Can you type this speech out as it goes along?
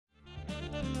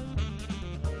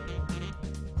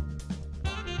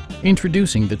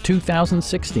Introducing the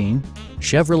 2016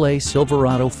 Chevrolet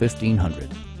Silverado 1500.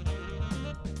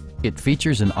 It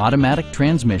features an automatic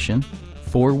transmission,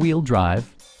 four-wheel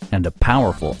drive, and a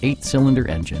powerful 8-cylinder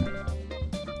engine.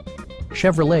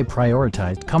 Chevrolet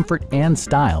prioritized comfort and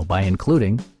style by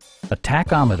including a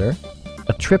tachometer,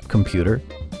 a trip computer,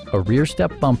 a rear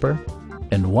step bumper,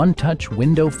 and one-touch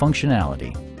window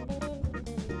functionality.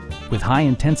 With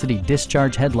high-intensity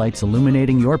discharge headlights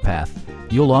illuminating your path,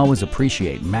 you'll always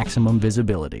appreciate maximum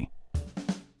visibility.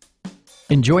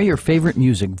 Enjoy your favorite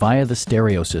music via the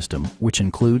stereo system, which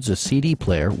includes a CD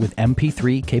player with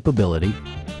MP3 capability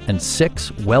and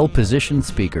 6 well-positioned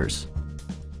speakers.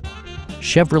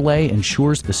 Chevrolet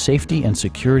ensures the safety and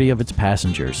security of its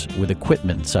passengers with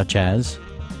equipment such as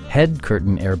head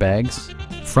curtain airbags,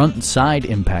 front and side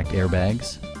impact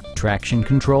airbags, traction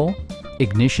control,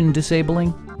 ignition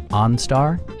disabling,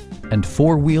 OnStar, and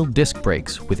four-wheel disc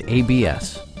brakes with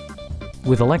ABS.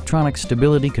 With electronic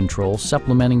stability control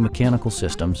supplementing mechanical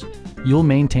systems, you'll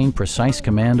maintain precise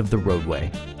command of the roadway.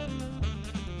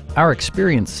 Our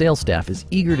experienced sales staff is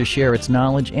eager to share its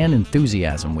knowledge and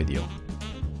enthusiasm with you.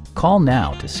 Call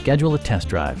now to schedule a test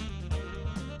drive.